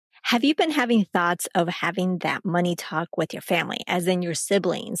Have you been having thoughts of having that money talk with your family, as in your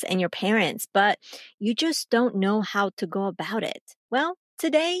siblings and your parents, but you just don't know how to go about it? Well,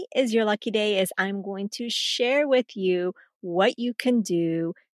 today is your lucky day as I'm going to share with you what you can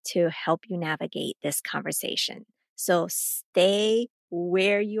do to help you navigate this conversation. So stay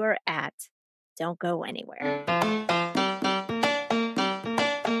where you're at. Don't go anywhere.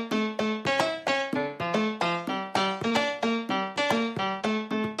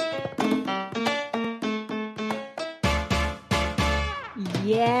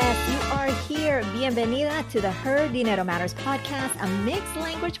 Yes, you are here. Bienvenida to the Her Dinero Matters podcast, a mixed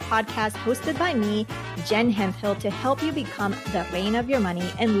language podcast hosted by me, Jen Hemphill, to help you become the reign of your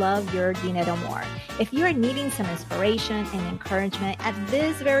money and love your dinero more. If you are needing some inspiration and encouragement at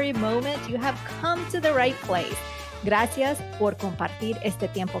this very moment, you have come to the right place. Gracias por compartir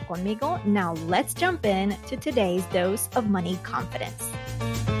este tiempo conmigo. Now let's jump in to today's dose of money confidence.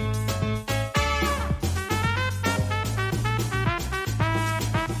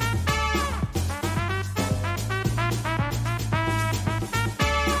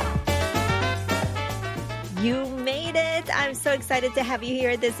 You made it. I'm so excited to have you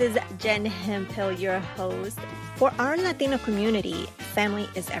here. This is Jen Hemphill, your host. For our Latino community, family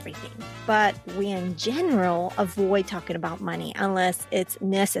is everything. But we in general avoid talking about money unless it's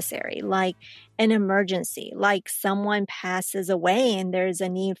necessary, like an emergency, like someone passes away and there's a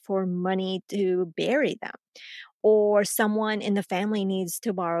need for money to bury them, or someone in the family needs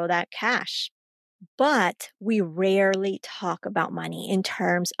to borrow that cash. But we rarely talk about money in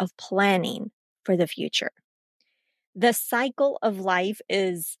terms of planning for the future. The cycle of life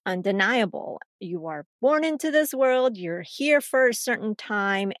is undeniable. You are born into this world, you're here for a certain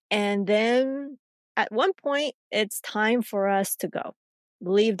time, and then at one point, it's time for us to go,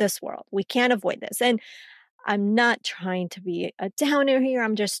 leave this world. We can't avoid this. And I'm not trying to be a downer here.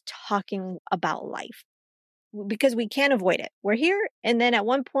 I'm just talking about life because we can't avoid it. We're here, and then at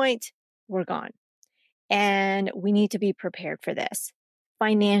one point, we're gone. And we need to be prepared for this.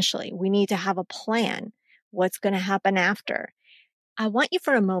 Financially, we need to have a plan. What's going to happen after? I want you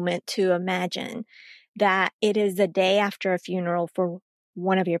for a moment to imagine that it is the day after a funeral for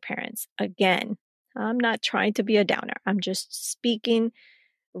one of your parents. Again, I'm not trying to be a downer. I'm just speaking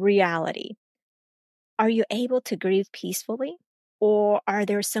reality. Are you able to grieve peacefully? Or are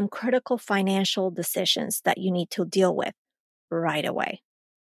there some critical financial decisions that you need to deal with right away?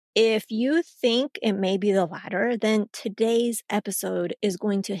 If you think it may be the latter, then today's episode is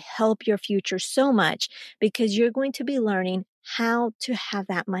going to help your future so much because you're going to be learning how to have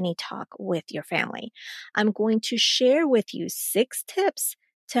that money talk with your family. I'm going to share with you 6 tips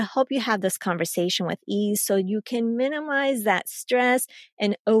to help you have this conversation with ease so you can minimize that stress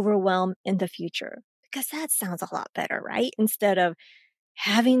and overwhelm in the future. Because that sounds a lot better, right? Instead of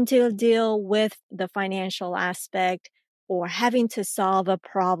having to deal with the financial aspect or having to solve a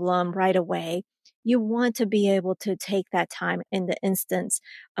problem right away, you want to be able to take that time in the instance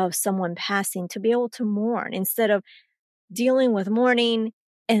of someone passing to be able to mourn instead of dealing with mourning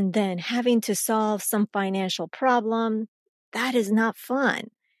and then having to solve some financial problem. That is not fun.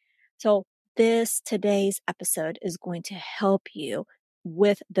 So today's episode is going to help you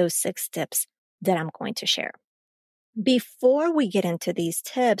with those 6 tips that I'm going to share. Before we get into these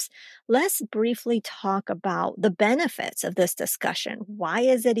tips, let's briefly talk about the benefits of this discussion. Why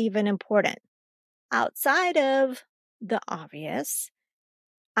is it even important? Outside of the obvious,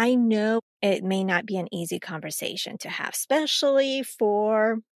 I know it may not be an easy conversation to have, especially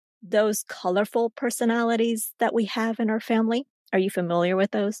for those colorful personalities that we have in our family. Are you familiar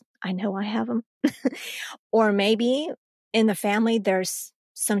with those? I know I have them. Or maybe in the family, there's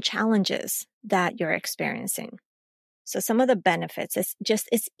some challenges that you're experiencing. So some of the benefits,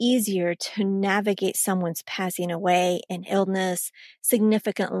 it's easier to navigate someone's passing away and illness,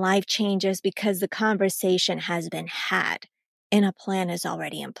 significant life changes because the conversation has been had and a plan is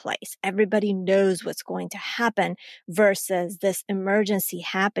already in place. Everybody knows what's going to happen versus this emergency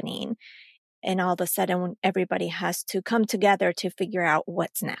happening. And all of a sudden, everybody has to come together to figure out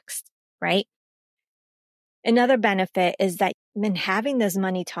what's next, right? Another benefit is that in having this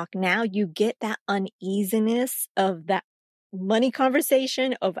money talk now, you get that uneasiness of that money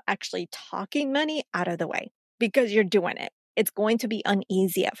conversation of actually talking money out of the way because you're doing it. It's going to be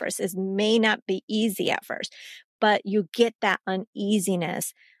uneasy at first. It may not be easy at first, but you get that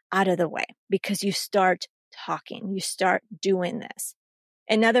uneasiness out of the way because you start talking, you start doing this.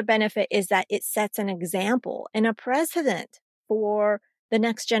 Another benefit is that it sets an example and a precedent for the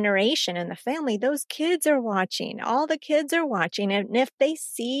next generation in the family. Those kids are watching. All the kids are watching. And if they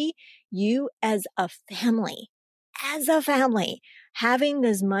see you as a family, having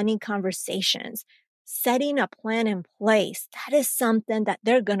these money conversations, setting a plan in place, that is something that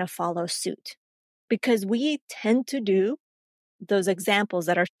they're going to follow suit because we tend to do those examples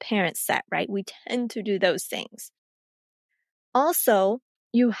that our parents set, right? We tend to do those things. Also,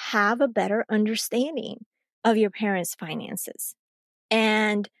 you have a better understanding of your parents' finances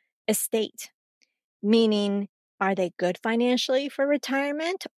and estate, meaning, are they good financially for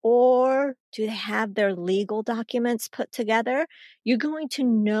retirement or do they have their legal documents put together? You're going to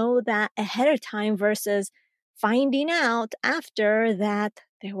know that ahead of time versus finding out after that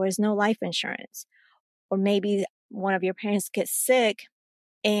there was no life insurance. Or maybe one of your parents gets sick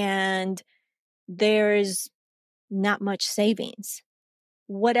and there's not much savings.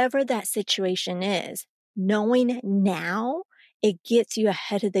 Whatever that situation is, knowing now, it gets you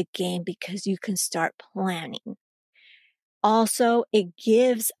ahead of the game because you can start planning. Also, it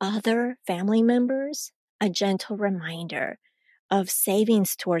gives other family members a gentle reminder of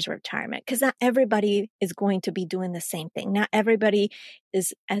savings towards retirement because not everybody is going to be doing the same thing. Not everybody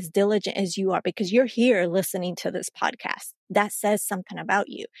is as diligent as you are because you're here listening to this podcast. That says something about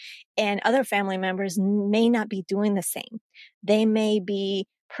you. And other family members may not be doing the same. They may be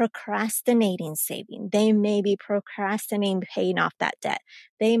procrastinating saving. They may be procrastinating paying off that debt.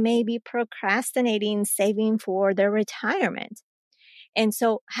 They may be procrastinating saving for their retirement. And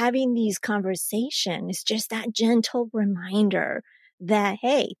so having these conversations is just that gentle reminder that,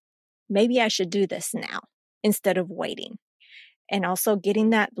 hey, maybe I should do this now instead of waiting. And also getting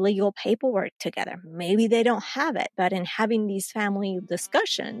that legal paperwork together. Maybe they don't have it, but in having these family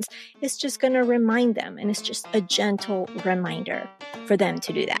discussions, it's just going to remind them. And it's just a gentle reminder for them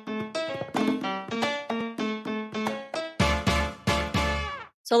to do that.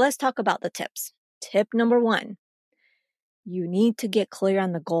 So let's talk about the tips. Tip number 1. You need to get clear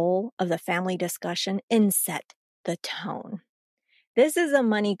on the goal of the family discussion and set the tone. This is a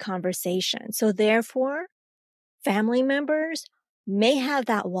money conversation. So therefore, family members may have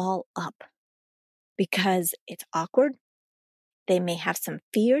that wall up because it's awkward. They may have some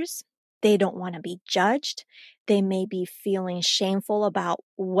fears. They don't want to be judged. They may be feeling shameful about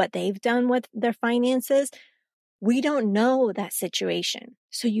what they've done with their finances. We don't know that situation.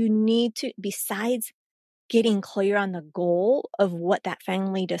 So you need to, besides getting clear on the goal of what that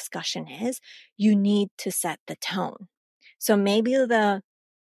family discussion is, you need to set the tone. So maybe the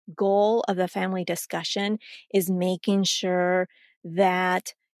goal of the family discussion is making sure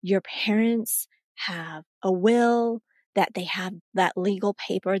that your parents have a will, that they have that legal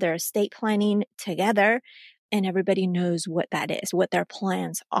paper, their estate planning together, and everybody knows what that is, what their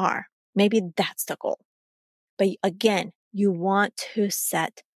plans are. Maybe that's the goal. But again, you want to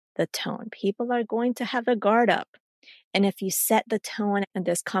set the tone. People are going to have a guard up. And if you set the tone and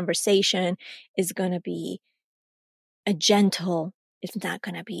this conversation is going to be a gentle, it's not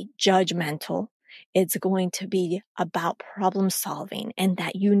going to be judgmental. It's going to be about problem solving and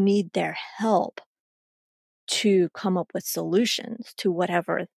that you need their help to come up with solutions to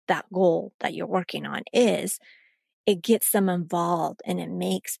whatever that goal that you're working on is. It gets them involved and it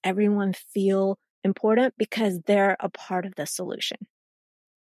makes everyone feel important because they're a part of the solution.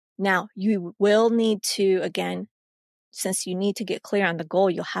 Now, you will need to, again, since you need to get clear on the goal,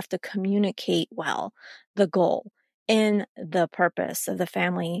 you'll have to communicate well the goal and the purpose of the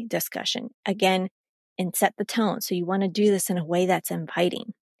family discussion. Again, and set the tone. So you want to do this in a way that's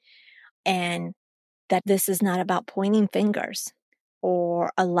inviting and that this is not about pointing fingers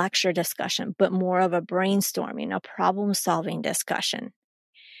or a lecture discussion, but more of a brainstorming, a problem-solving discussion.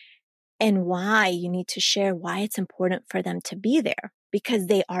 And why you need to share why it's important for them to be there because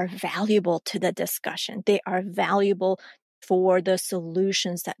they are valuable to the discussion. They are valuable for the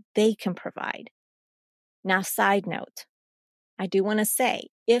solutions that they can provide. Now, side note, I do want to say,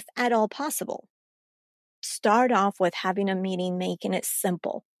 if at all possible, start off with having a meeting, making it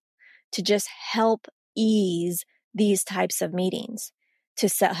simple to just help ease these types of meetings, to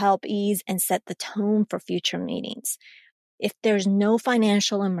help ease and set the tone for future meetings. If there's no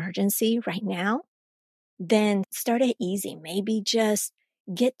financial emergency right now, then start it easy. Maybe just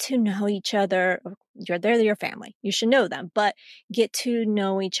get to know each other. They're your family. You should know them, but get to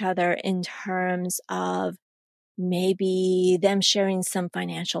know each other in terms of maybe them sharing some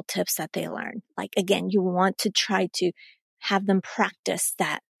financial tips that they learned. Like, again, you want to try to have them practice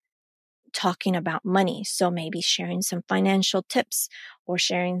that talking about money. So maybe sharing some financial tips or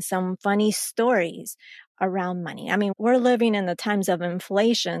sharing some funny stories around money. I mean, we're living in the times of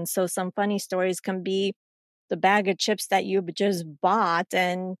inflation. So some funny stories can be the bag of chips that you just bought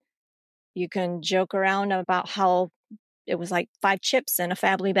and you can joke around about how it was like 5 chips in a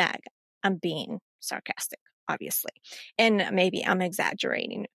family bag. I'm being sarcastic. obviously. And maybe I'm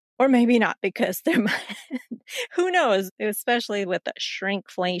exaggerating, or maybe not, because there might, who knows, especially with the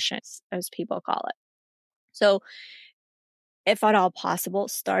shrinkflation, as people call it. So if at all possible,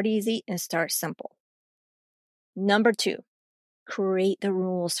 start easy and start simple. Number 2, create the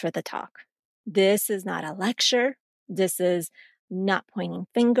rules for the talk. This is not a lecture. This is not pointing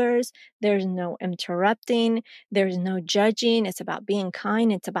fingers. There's no interrupting. There's no judging. It's about being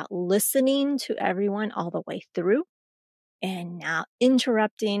kind. It's about listening to everyone all the way through and not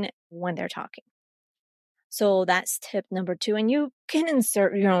interrupting when they're talking. So that's tip number 2. And you can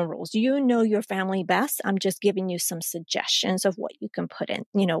insert your own rules. You know your family best. I'm just giving you some suggestions of what you can put in,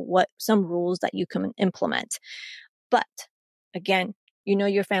 some rules that you can implement. But again, you know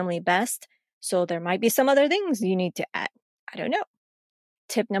your family best. So there might be some other things you need to add. I don't know.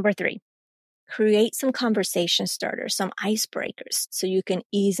 Tip number 3, create some conversation starters, some icebreakers, so you can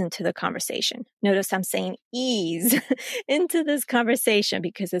ease into the conversation. Notice I'm saying ease into this conversation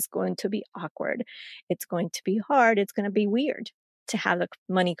because it's going to be awkward. It's going to be hard. It's going to be weird to have the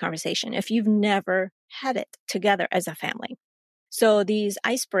money conversation if you've never had it together as a family. So these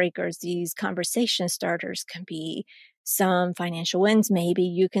icebreakers, these conversation starters can be some financial wins. Maybe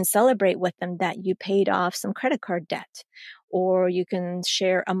you can celebrate with them that you paid off some credit card debt, or you can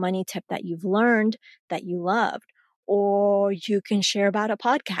share a money tip that you've learned that you loved, or you can share about a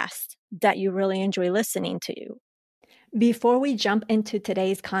podcast that you really enjoy listening to. Before we jump into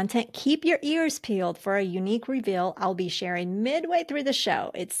today's content, keep your ears peeled for a unique reveal I'll be sharing midway through the show.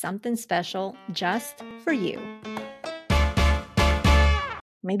 It's something special just for you.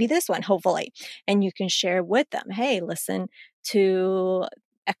 Maybe this one, hopefully. And you can share with them, hey, listen to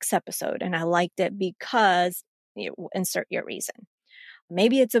X episode, and I liked it because you insert your reason.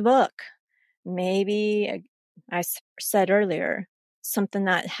 Maybe it's a book. Maybe I said earlier, something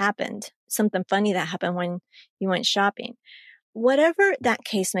that happened, something funny that happened when you went shopping. Whatever that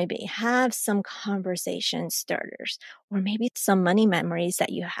case may be, have some conversation starters, or maybe some money memories that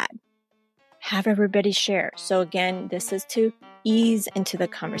you had. Have everybody share. So again, this is to ease into the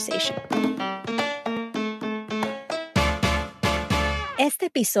conversation. Este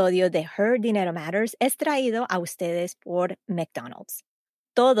episodio de Her Dinero Matters es traído a ustedes por McDonald's.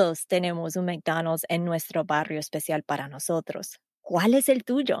 Todos tenemos un McDonald's en nuestro barrio especial para nosotros. ¿Cuál es el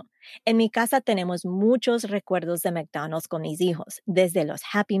tuyo? En mi casa tenemos muchos recuerdos de McDonald's con mis hijos, desde los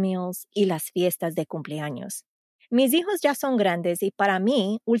Happy Meals y las fiestas de cumpleaños. Mis hijos ya son grandes y para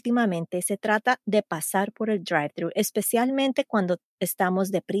mí, últimamente, se trata de pasar por el drive-thru, especialmente cuando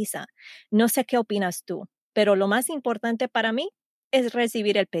estamos deprisa. No sé qué opinas tú, pero lo más importante para mí es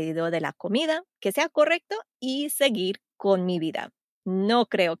recibir el pedido de la comida, que sea correcto y seguir con mi vida. No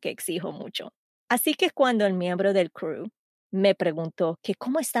creo que exijo mucho. Así que cuando el miembro del crew me preguntó que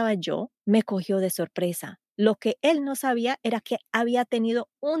cómo estaba yo, me cogió de sorpresa. Lo que él no sabía era que había tenido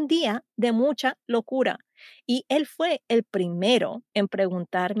un día de mucha locura. Y él fue el primero en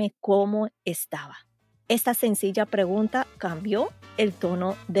preguntarme cómo estaba. Esta sencilla pregunta cambió el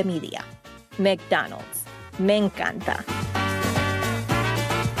tono de mi día. McDonald's, me encanta.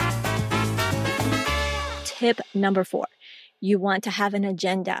 Tip number 4, you want to have an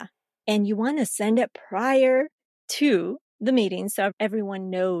agenda and you want to send it prior to the meeting so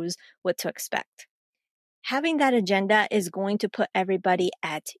everyone knows what to expect. Having that agenda is going to put everybody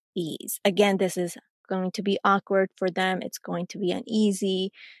at ease. Again, this is going to be awkward for them. It's going to be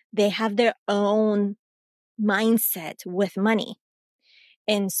uneasy. They have their own mindset with money.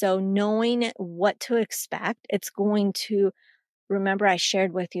 And so knowing what to expect, it's going to, remember I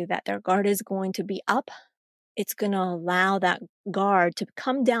shared with you that their guard is going to be up. It's going to allow that guard to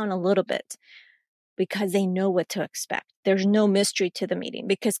come down a little bit because they know what to expect. There's no mystery to the meeting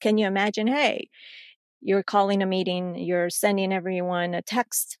because can you imagine, hey, you're calling a meeting, you're sending everyone a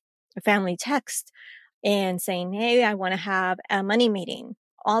text, a family text, and saying, hey, I want to have a money meeting,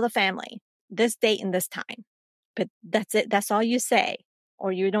 all the family, this date and this time. But that's it. That's all you say.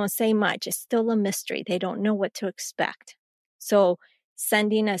 Or you don't say much. It's still a mystery. They don't know what to expect. So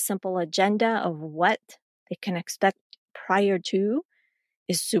sending a simple agenda of what they can expect prior to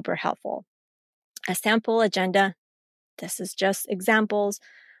is super helpful. A sample agenda, this is just examples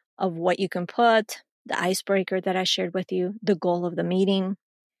of what you can put, the icebreaker that I shared with you, the goal of the meeting,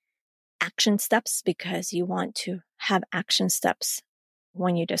 action steps, because you want to have action steps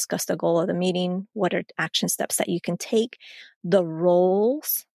when you discuss the goal of the meeting. What are action steps that you can take? The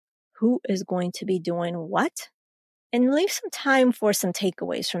roles, who is going to be doing what? And leave some time for some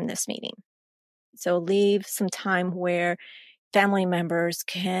takeaways from this meeting. So leave some time where family members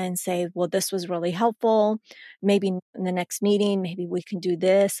can say, well, this was really helpful. Maybe in the next meeting, maybe we can do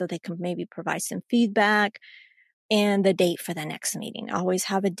this, so they can maybe provide some feedback, and the date for the next meeting. Always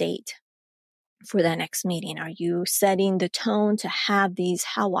have a date for the next meeting. Are you setting the tone to have these?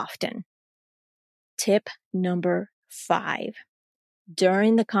 How often? Tip number 5.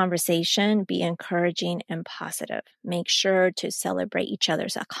 During the conversation, be encouraging and positive. Make sure to celebrate each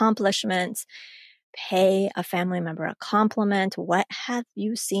other's accomplishments. Pay a family member a compliment. What have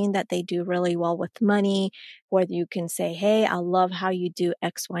you seen that they do really well with money? Whether you can say, hey, I love how you do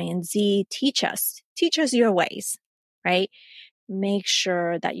X, Y, and Z. Teach us your ways, right? Make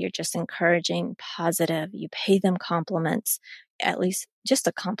sure that you're just encouraging, positive. You pay them compliments. At least just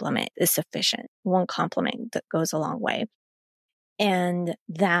a compliment is sufficient. One compliment that goes a long way. And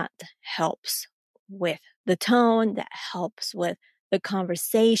that helps with the tone, that helps with the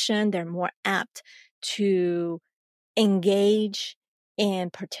conversation. They're more apt to engage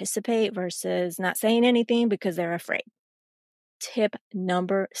and participate versus not saying anything because they're afraid. Tip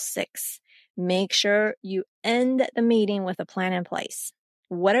number 6, make sure you end the meeting with a plan in place.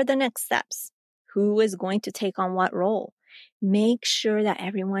 What are the next steps? Who is going to take on what role? Make sure that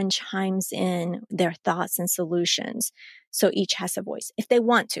everyone chimes in their thoughts and solutions so each has a voice if they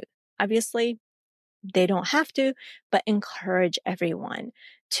want to. Obviously, they don't have to, but encourage everyone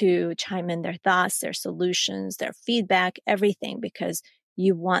to chime in their thoughts, their solutions, their feedback, everything, because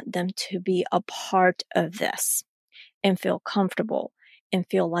you want them to be a part of this and feel comfortable and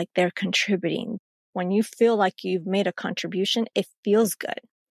feel like they're contributing. When you feel like you've made a contribution, it feels good.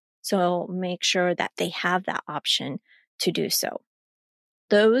 So make sure that they have that option to do so.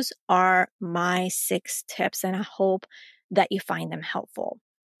 Those are my 6 tips, and I hope that you find them helpful.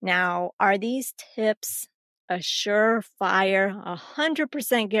 Now, are these tips a surefire,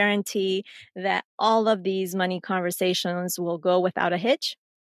 100% guarantee that all of these money conversations will go without a hitch?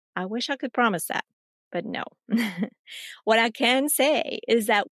 I wish I could promise that, but no. What I can say is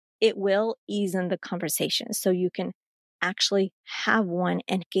that it will ease in the conversation so you can actually have one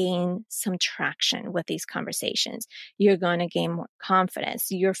and gain some traction with these conversations. You're going to gain more confidence.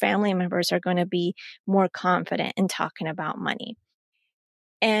 Your family members are going to be more confident in talking about money.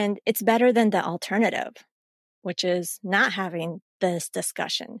 And it's better than the alternative, which is not having this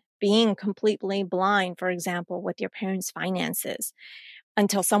discussion, being completely blind, for example, with your parents' finances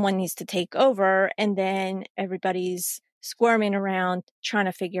until someone needs to take over, and then everybody's squirming around trying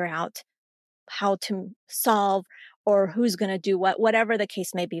to figure out how to solve or who's going to do what, whatever the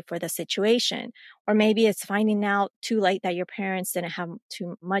case may be for the situation. Or maybe it's finding out too late that your parents didn't have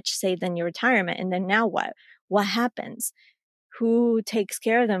too much saved in your retirement. And then now what? What happens? Who takes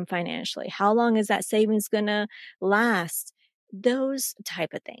care of them financially? How long is that savings going to last? Those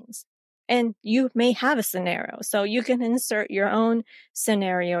type of things. And you may have a scenario, so you can insert your own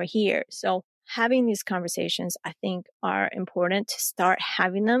scenario here. So having these conversations, I think, are important to start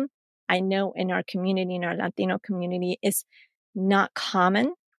having them. I know in our community, in our Latino community, it's not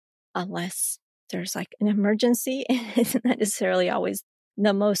common unless there's like an emergency. It's not necessarily always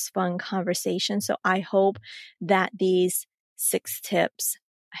the most fun conversation. So I hope that these 6 tips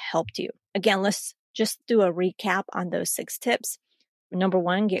helped you. Again, let's just do a recap on those 6 tips. Number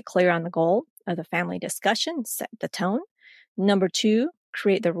 1, get clear on the goal of the family discussion, set the tone. Number 2,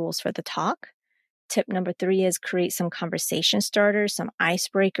 create the rules for the talk. Tip number 3 is create some conversation starters, some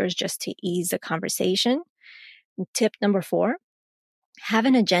icebreakers just to ease the conversation. Tip number 4, have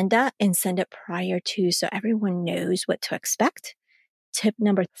an agenda and send it prior to so everyone knows what to expect. Tip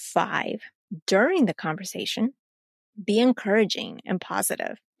number 5, during the conversation, be encouraging and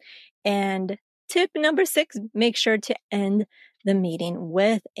positive. And tip number 6, make sure to end the meeting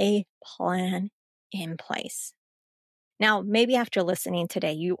with a plan in place. Now, maybe after listening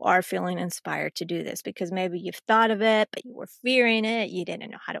today, you are feeling inspired to do this because maybe you've thought of it, but you were fearing it. You didn't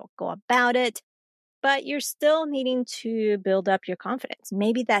know how to go about it, but you're still needing to build up your confidence.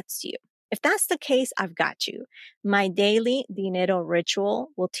 Maybe that's you. If that's the case, I've got you. My daily dinero ritual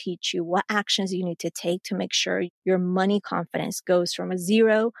will teach you what actions you need to take to make sure your money confidence goes from a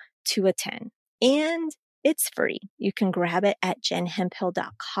 0 to a 10. And it's free. You can grab it at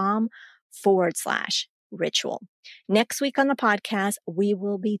jenhemphill.com/ritual. Next week on the podcast, we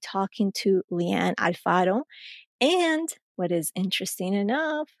will be talking to Leanne Alfaro. And what is interesting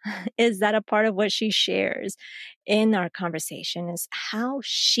enough is that a part of what she shares in our conversation is how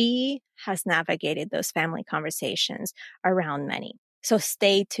she has navigated those family conversations around money. So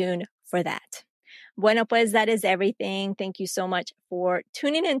stay tuned for that. Bueno, pues that is everything. Thank you so much for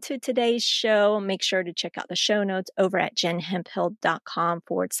tuning into today's show. Make sure to check out the show notes over at jenhemphill.com/.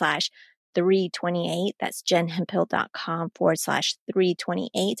 328. That's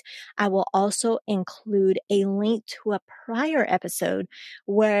jenhemphill.com/328. I will also include a link to a prior episode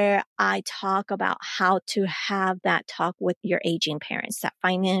where I talk about how to have that talk with your aging parents, that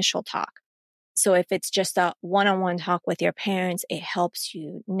financial talk. So if it's just a one-on-one talk with your parents, it helps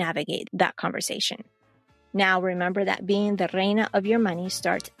you navigate that conversation. Now, remember that being the reina of your money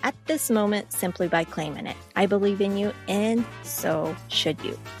starts at this moment simply by claiming it. I believe in you, and so should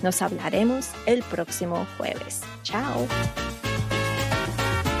you. Nos hablaremos el próximo jueves. Ciao.